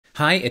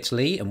Hi, it's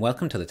Lee and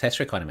welcome to the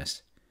Tesla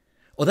Economist.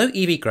 Although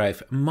EV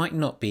growth might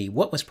not be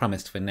what was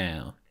promised for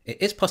now,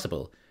 it is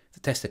possible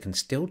that Tesla can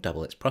still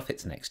double its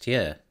profits next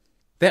year.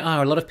 There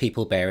are a lot of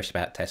people bearish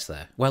about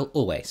Tesla, well,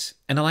 always,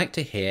 and I like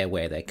to hear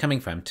where they're coming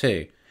from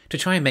too, to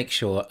try and make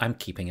sure I'm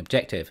keeping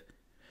objective.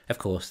 Of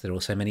course, there are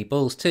also many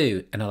bulls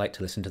too, and I like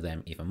to listen to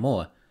them even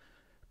more.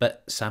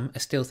 But some are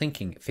still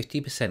thinking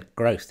 50%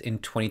 growth in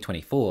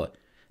 2024,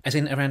 as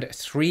in around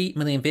 3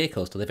 million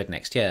vehicles delivered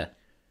next year.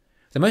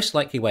 The most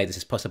likely way this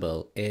is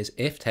possible is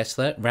if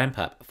Tesla ramp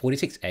up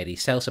 4680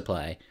 cell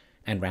supply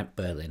and ramp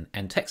Berlin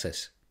and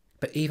Texas.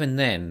 But even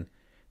then,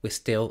 we're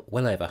still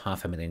well over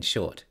 500,000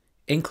 short,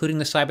 including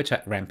the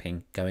Cybertruck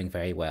ramping going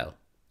very well.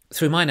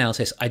 Through my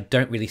analysis, I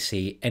don't really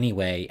see any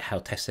way how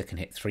Tesla can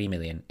hit 3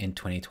 million in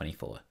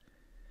 2024.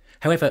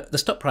 However, the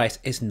stock price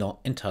is not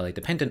entirely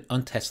dependent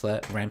on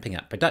Tesla ramping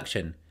up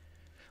production.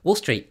 Wall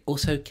Street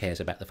also cares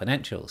about the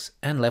financials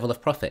and level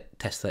of profit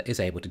Tesla is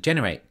able to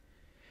generate.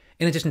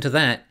 In addition to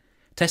that,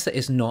 Tesla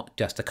is not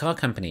just a car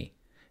company.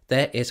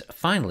 There is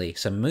finally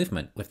some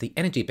movement with the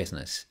energy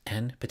business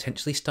and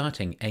potentially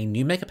starting a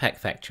new Megapack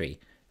factory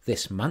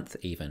this month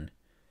even.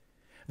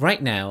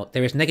 Right now,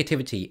 there is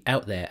negativity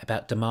out there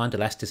about demand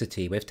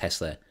elasticity with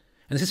Tesla,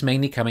 and this is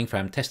mainly coming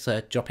from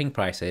Tesla dropping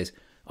prices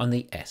on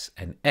the S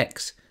and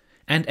X,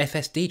 and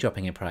FSD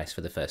dropping in price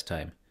for the first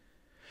time.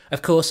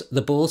 Of course,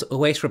 the bulls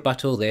always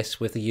rebuttal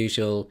this with the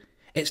usual,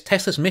 it's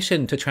Tesla's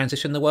mission to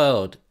transition the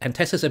world, and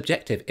Tesla's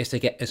objective is to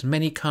get as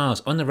many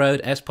cars on the road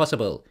as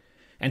possible,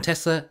 and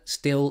Tesla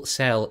still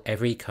sell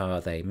every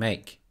car they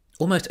make.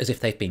 Almost as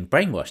if they've been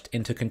brainwashed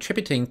into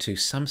contributing to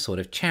some sort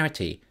of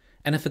charity,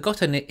 and have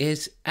forgotten it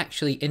is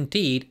actually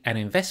indeed an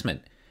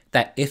investment,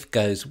 that if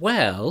goes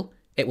well,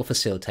 it will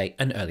facilitate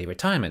an early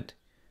retirement.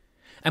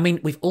 I mean,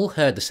 we've all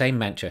heard the same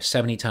mantra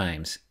so many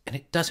times, and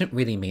it doesn't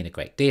really mean a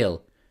great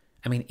deal.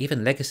 I mean,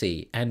 even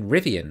Legacy and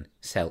Rivian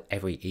sell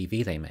every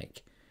EV they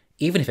make,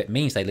 even if it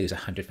means they lose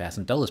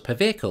 $100,000 per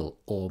vehicle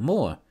or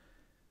more.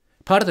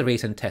 Part of the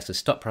reason Tesla's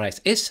stock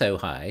price is so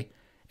high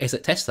is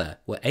that Tesla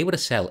were able to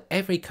sell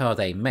every car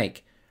they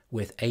make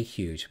with a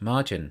huge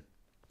margin,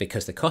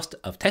 because the cost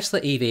of Tesla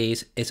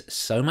EVs is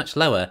so much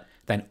lower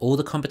than all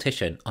the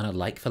competition on a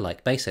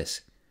like-for-like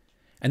basis.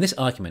 And this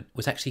argument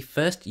was actually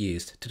first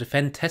used to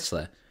defend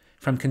Tesla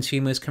from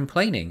consumers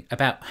complaining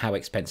about how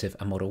expensive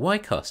a Model Y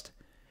cost.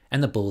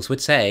 And the bulls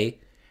would say,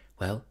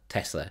 well,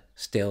 Tesla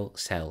still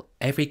sell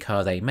every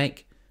car they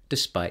make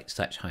despite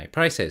such high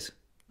prices.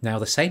 Now,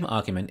 the same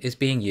argument is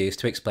being used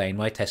to explain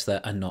why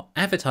Tesla are not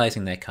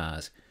advertising their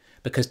cars,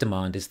 because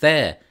demand is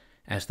there,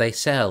 as they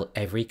sell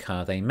every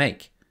car they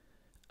make.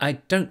 I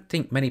don't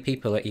think many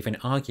people are even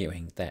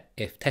arguing that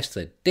if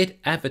Tesla did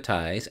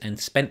advertise and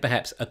spent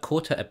perhaps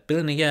 $250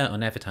 million a year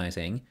on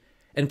advertising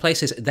in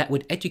places that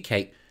would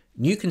educate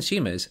new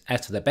consumers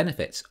as to the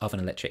benefits of an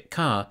electric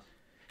car,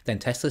 then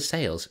Tesla's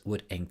sales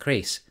would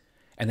increase.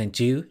 And then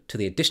due to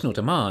the additional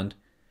demand,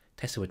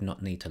 Tesla would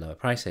not need to lower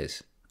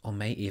prices, or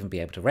may even be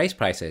able to raise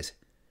prices.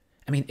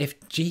 I mean, if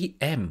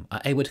GM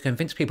are able to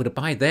convince people to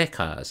buy their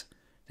cars,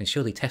 then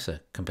surely Tesla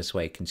can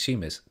persuade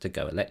consumers to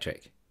go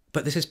electric.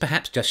 But this is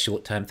perhaps just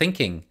short-term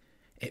thinking.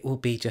 It will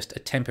be just a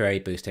temporary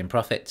boost in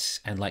profits,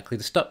 and likely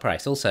the stock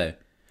price also.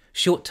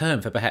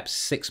 Short-term for perhaps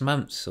 6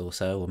 months or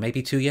so, or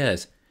maybe 2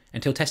 years,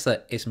 until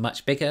Tesla is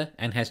much bigger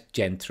and has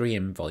Gen 3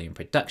 in volume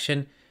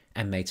production,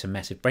 and made some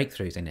massive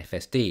breakthroughs in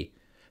FSD.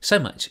 So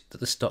much that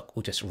the stock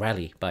will just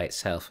rally by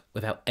itself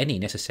without any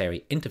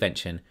necessary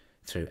intervention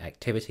through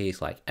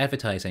activities like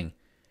advertising.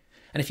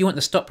 And if you want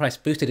the stock price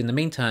boosted in the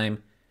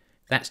meantime,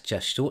 that's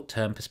just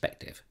short-term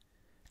perspective.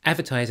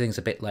 Advertising is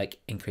a bit like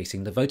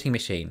increasing the voting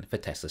machine for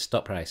Tesla's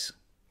stock price,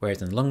 whereas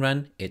in the long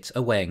run, it's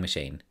a weighing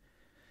machine.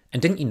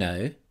 And didn't you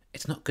know,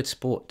 it's not good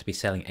sport to be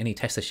selling any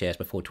Tesla shares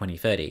before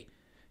 2030.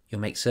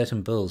 You'll make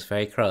certain bulls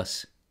very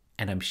cross,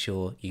 and I'm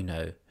sure you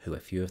know who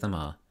a few of them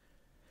are.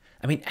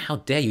 I mean, how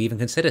dare you even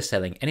consider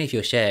selling any of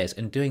your shares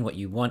and doing what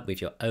you want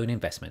with your own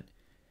investment?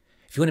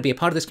 If you want to be a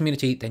part of this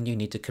community, then you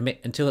need to commit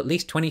until at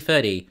least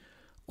 2030,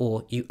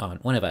 or you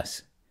aren't one of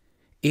us.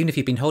 Even if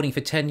you've been holding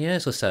for 10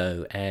 years or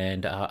so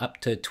and are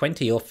up to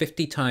 20 or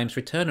 50 times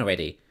return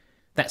already,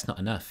 that's not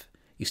enough.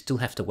 You still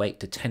have to wait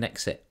to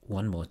 10x it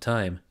one more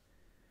time.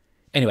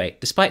 Anyway,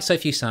 despite so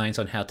few signs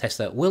on how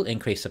Tesla will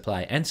increase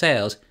supply and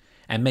sales,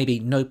 and maybe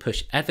no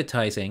push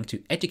advertising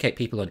to educate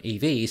people on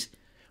EVs,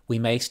 we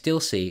may still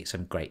see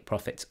some great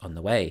profits on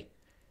the way.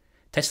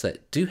 Tesla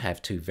do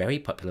have 2 very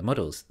popular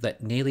models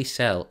that nearly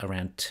sell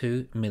around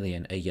 2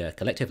 million a year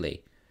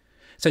collectively.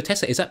 So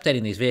Tesla is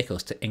updating these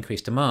vehicles to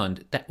increase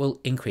demand that will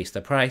increase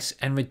the price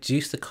and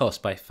reduce the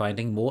cost by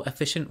finding more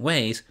efficient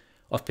ways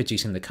of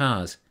producing the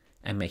cars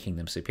and making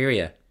them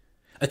superior.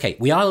 Okay,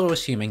 we are all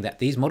assuming that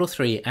these Model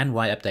 3 and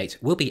Y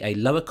updates will be a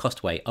lower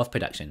cost way of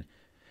production.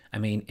 I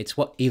mean, it's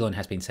what Elon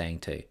has been saying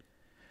too.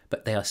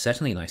 But they are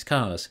certainly nice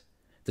cars.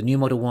 The new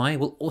Model Y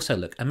will also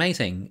look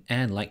amazing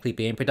and likely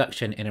be in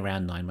production in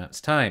around 9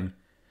 months' time.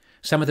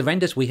 Some of the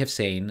renders we have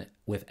seen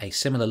with a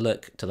similar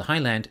look to the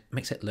Highland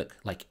makes it look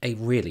like a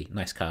really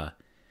nice car.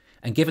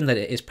 And given that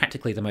it is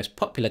practically the most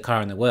popular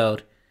car in the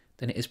world,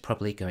 then it is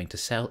probably going to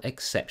sell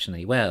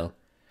exceptionally well,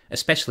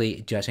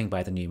 especially judging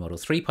by the new Model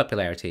 3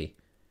 popularity.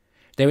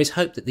 There is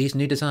hope that these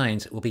new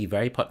designs will be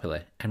very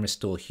popular and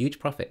restore huge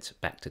profits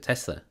back to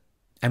Tesla.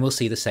 And we'll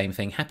see the same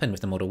thing happen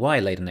with the Model Y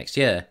later next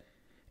year.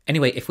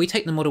 Anyway, if we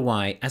take the Model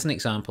Y as an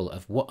example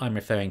of what I'm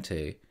referring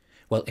to,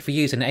 well, if we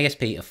use an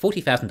ASP of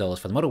 $40,000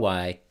 for the Model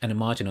Y and a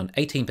margin on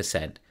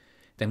 18%,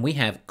 then we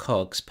have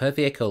COGS per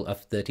vehicle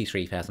of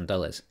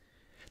 $33,000.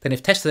 Then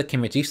if Tesla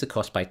can reduce the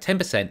cost by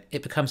 10%,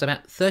 it becomes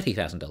about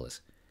 $30,000.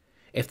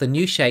 If the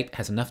new shape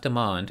has enough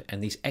demand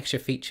and these extra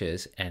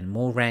features and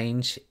more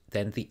range,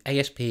 then the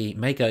ASP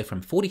may go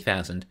from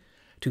 $40,000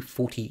 to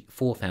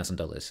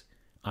 $44,000,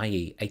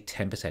 i.e. a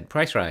 10%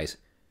 price rise.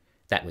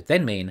 That would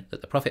then mean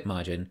that the profit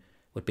margin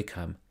would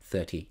become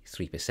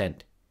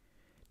 33%.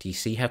 Do you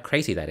see how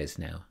crazy that is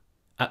now?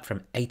 Up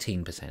from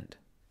 18%.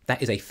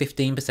 That is a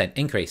 15%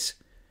 increase.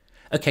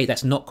 Okay,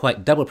 that's not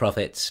quite double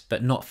profits,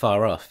 but not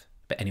far off.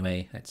 But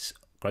anyway, that's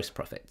gross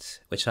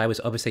profits, which I was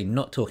obviously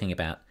not talking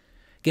about,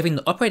 given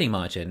the operating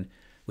margin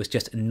was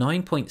just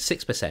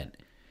 9.6%. And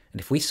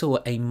if we saw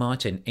a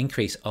margin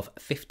increase of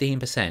 15%,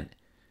 then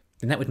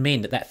that would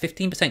mean that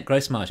 15%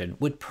 gross margin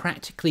would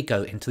practically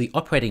go into the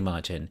operating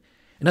margin.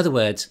 In other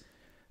words,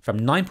 from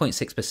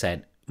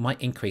 9.6%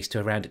 might increase to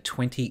around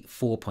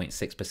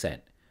 24.6%,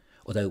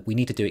 although we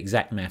need to do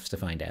exact maths to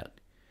find out.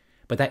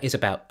 But that is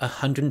about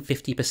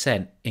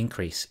 150%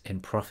 increase in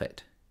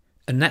profit.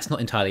 And that's not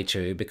entirely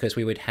true because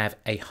we would have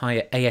a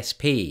higher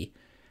ASP,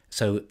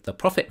 so the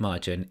profit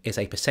margin is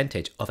a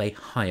percentage of a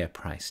higher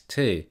price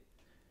too.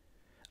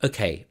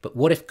 Okay, but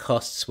what if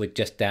costs were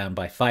just down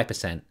by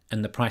 5%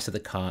 and the price of the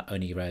car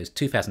only rose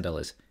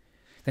 $2,000?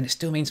 Then it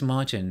still means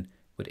margin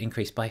would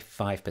increase by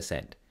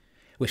 5%,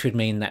 which would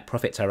mean that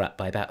profits are up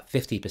by about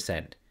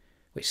 50%,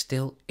 which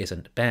still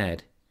isn't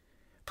bad.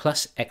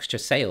 Plus extra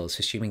sales,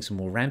 assuming some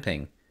more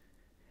ramping.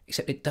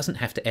 Except it doesn't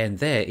have to end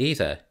there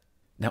either.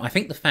 Now, I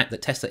think the fact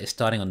that Tesla is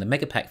starting on the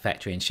Megapack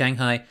factory in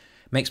Shanghai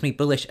makes me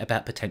bullish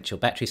about potential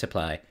battery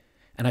supply,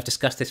 and I've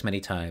discussed this many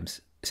times.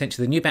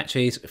 Essentially, the new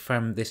batteries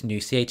from this new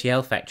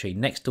CATL factory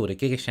next door to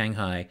Giga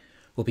Shanghai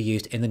will be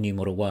used in the new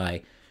Model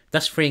Y,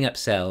 thus freeing up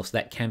cells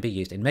that can be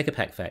used in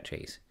Megapack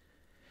factories.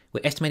 We're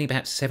estimating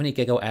perhaps 70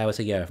 gigawatt hours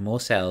a year of more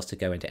cells to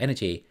go into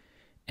energy,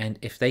 and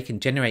if they can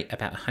generate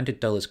about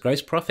 $100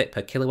 gross profit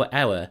per kilowatt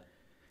hour,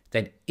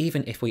 then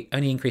even if we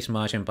only increase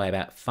margin by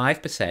about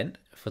 5%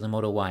 for the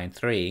Model Y and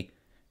 3,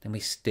 then we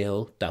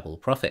still double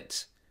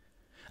profits.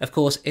 Of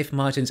course, if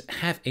margins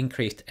have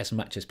increased as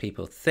much as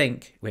people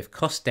think, with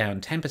costs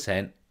down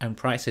 10% and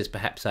prices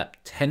perhaps up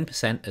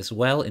 10% as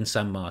well in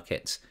some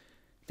markets,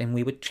 then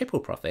we would triple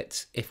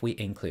profits if we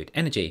include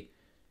energy.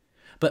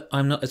 But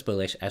I'm not as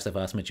bullish as the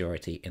vast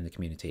majority in the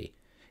community.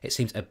 It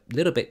seems a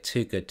little bit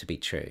too good to be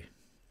true.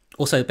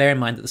 Also, bear in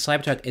mind that the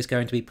Cybertruck is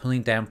going to be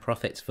pulling down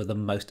profits for the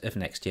most of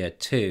next year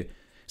too.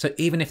 So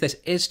even if this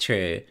is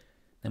true,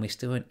 then we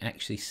still won't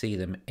actually see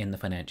them in the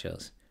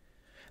financials.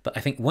 But I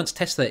think once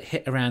Tesla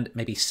hit around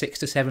maybe 6,000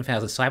 to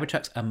 7,000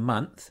 Cybertrucks a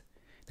month,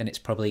 then it's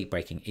probably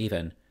breaking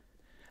even.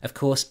 Of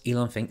course,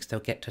 Elon thinks they'll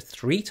get to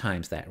 3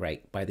 times that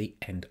rate by the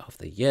end of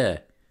the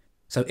year.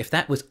 So if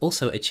that was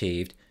also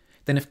achieved,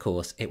 then of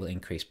course it will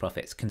increase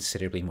profits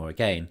considerably more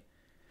again.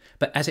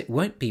 But as it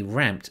won't be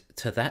ramped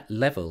to that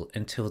level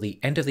until the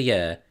end of the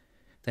year,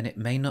 then it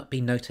may not be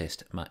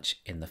noticed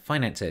much in the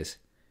finances.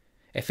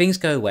 If things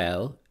go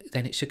well,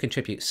 then it should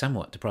contribute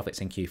somewhat to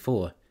profits in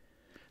Q4.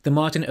 The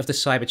margin of the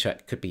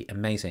Cybertruck could be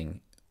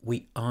amazing.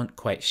 We aren't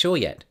quite sure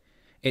yet.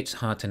 It's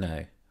hard to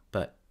know,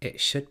 but it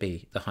should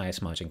be the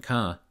highest margin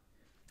car.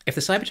 If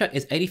the Cybertruck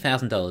is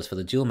 $80,000 for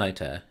the dual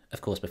motor,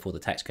 of course before the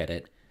tax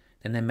credit,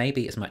 then there may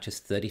be as much as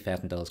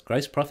 $30,000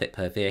 gross profit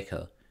per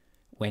vehicle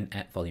when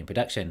at volume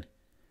production.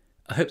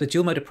 I hope the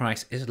dual motor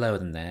price is lower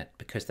than that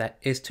because that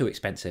is too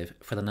expensive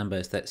for the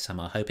numbers that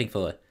some are hoping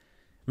for.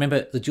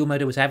 Remember, the dual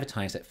motor was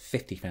advertised at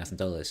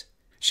 $50,000.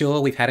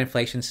 Sure, we've had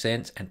inflation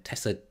since, and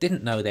Tesla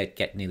didn't know they'd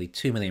get nearly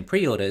 2 million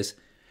pre-orders,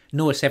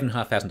 nor a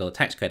 $7,500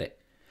 tax credit.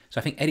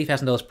 So I think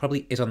 $80,000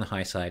 probably is on the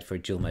high side for a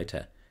dual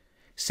motor.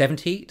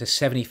 $70,000 to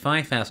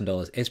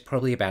 $75,000 is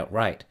probably about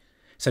right,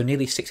 so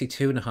nearly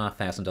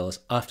 $62,500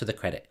 after the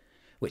credit,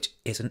 which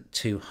isn't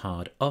too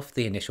hard off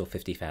the initial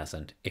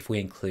 $50,000 if we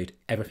include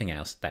everything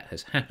else that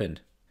has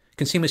happened.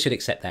 Consumers should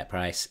accept that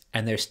price,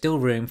 and there's still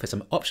room for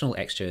some optional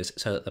extras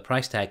so that the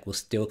price tag will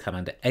still come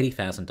under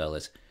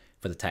 $80,000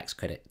 for the tax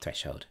credit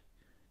threshold.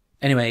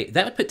 Anyway,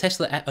 that would put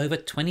Tesla at over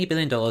 $20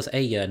 billion a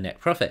year net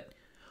profit,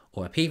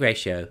 or a P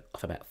ratio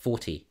of about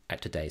 40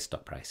 at today's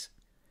stock price.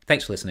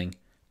 Thanks for listening.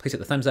 Please hit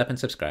the thumbs up and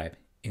subscribe.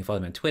 You can follow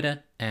me on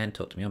Twitter and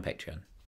talk to me on Patreon.